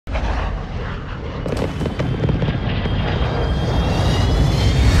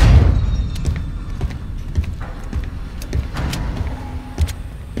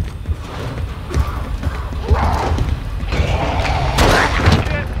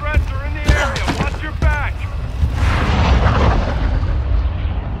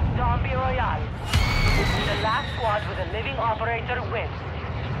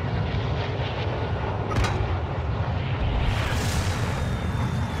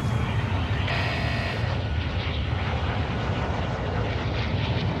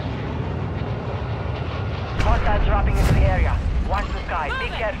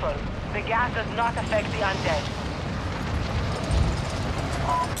The gas does not affect the undead.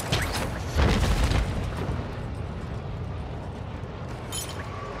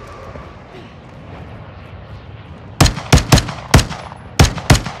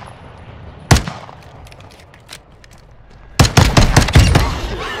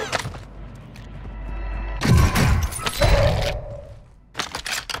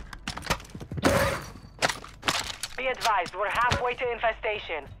 Be advised, we're halfway to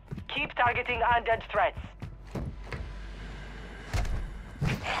infestation. Keep targeting undead threats.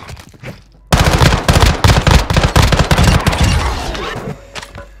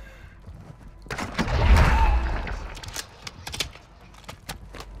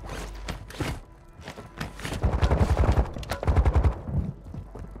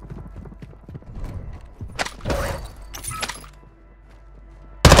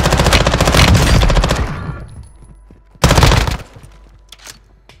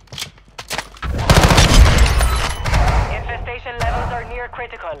 Levels are near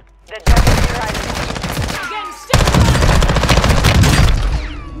critical. The death is rising. You're getting stuck.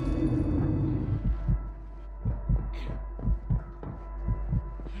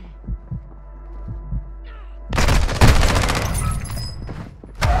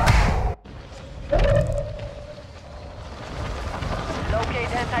 Locate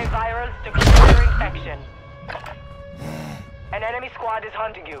antivirals to clear your infection. An enemy squad is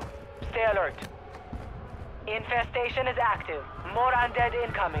hunting you. Stay alert. Infestation is active. More undead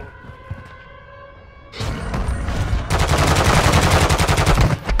incoming.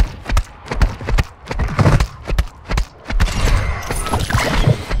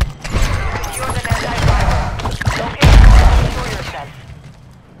 Secure the antiviral. Locate and secure yourself.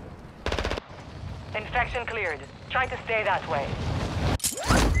 Infection cleared. Try to stay that way.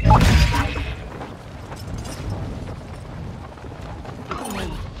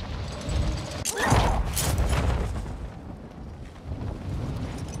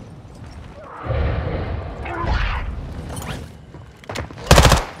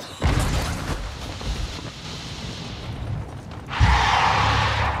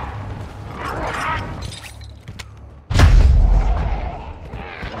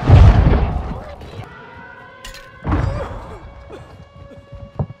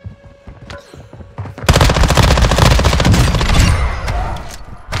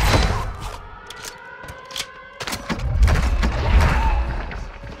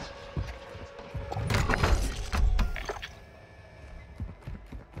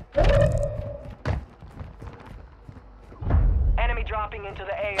 Enemy dropping into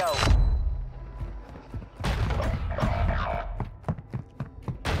the AO.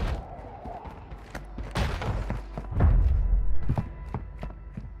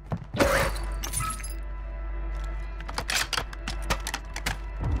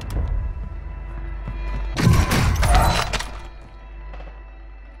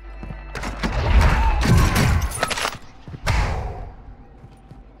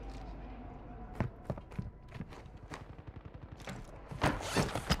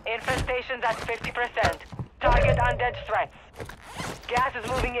 Infestation's at 50%. Target undead threats. Gas is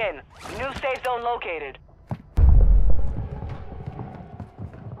moving in. New safe zone located.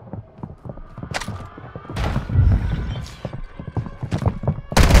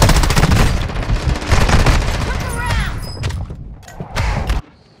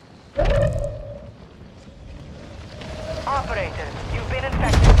 Operator, you've been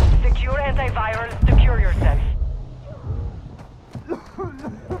infected. Secure antivirals to cure yourself.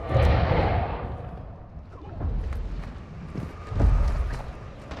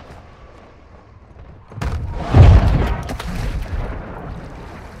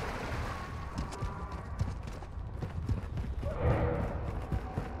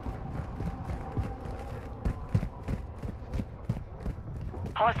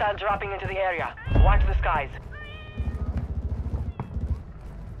 Hostile dropping into the area. Watch the skies.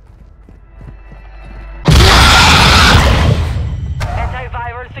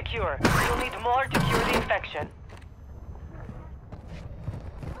 Antiviral secure. You'll need more to cure the infection.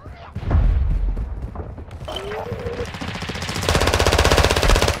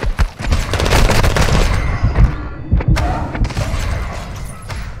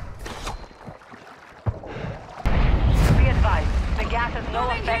 Be advised, the gas has no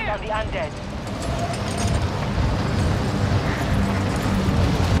effect on the undead.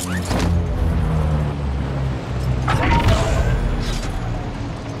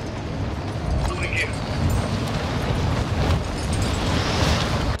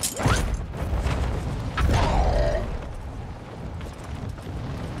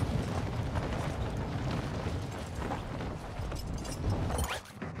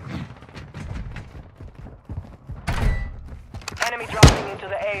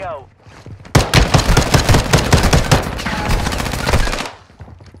 AO.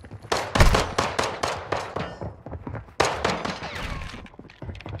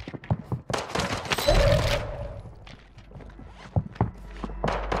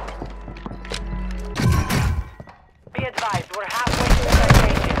 Be advised, we're halfway to the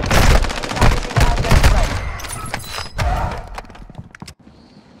location. Targeting outlet threats.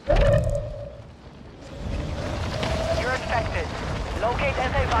 You're infected. Locate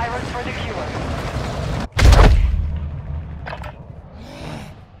antivirus for the cure.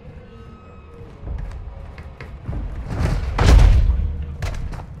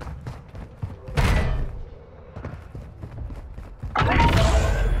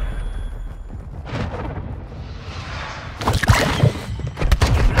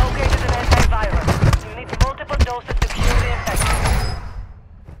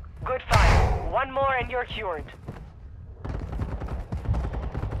 One more and you're cured.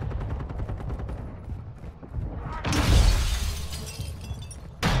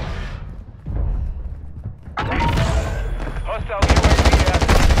 Hostile UAV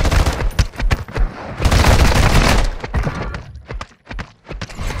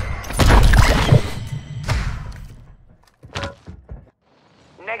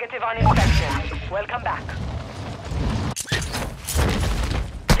Negative on inspection. Welcome back.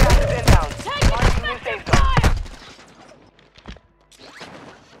 Gas is inbound. Launching new safe zone.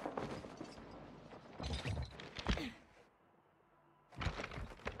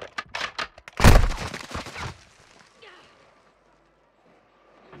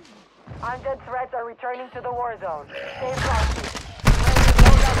 Undead threats are returning to the Warzone. Stay frosty.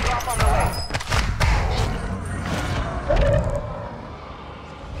 Loadout drop on the way.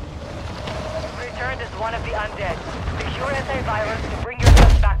 Returned as one of the undead. Secure antivirus to bring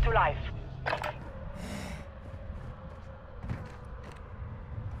yourself back to life.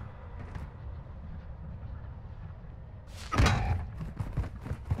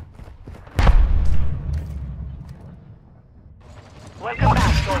 Welcome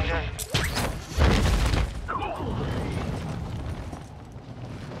back, soldier.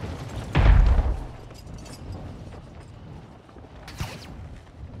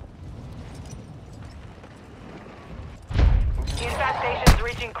 Infestation's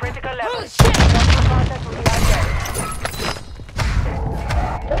reaching critical levels. Contact with the undead.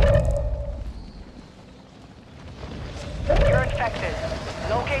 You're infected.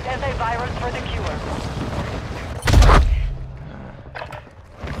 Locate antivirus for the cure.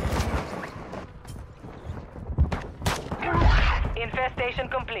 Infestation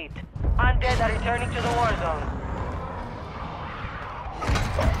complete. Undead are returning to the Warzone.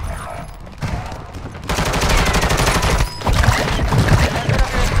 Member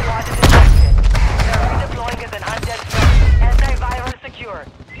of your squad is infected. They're redeploying as an undead threat. Antiviral secure.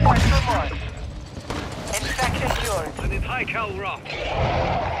 Search for more. Infection cured. I need high cal rock.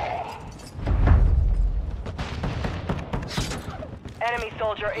 Enemy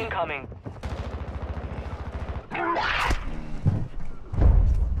soldier incoming.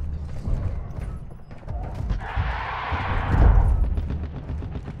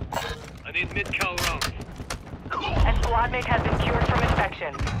 I need mid-cal rounds. A squad mate has been cured from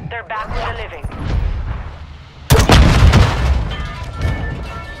infection. They're back with the living.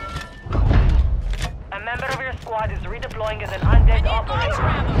 A member of your squad is redeploying as an undead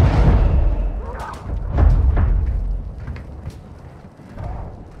operator.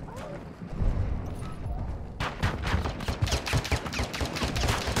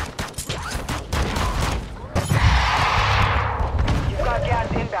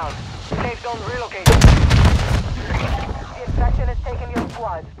 Inbound. Safe zone relocated. The infection has taken your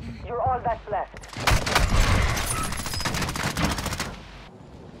squad. You're all that's left.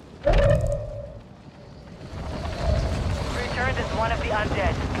 Returned as one of the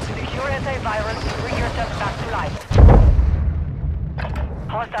undead. Secure antivirus to bring yourself back to life.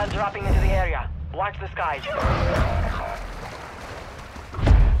 Hostiles dropping into the area. Watch the skies.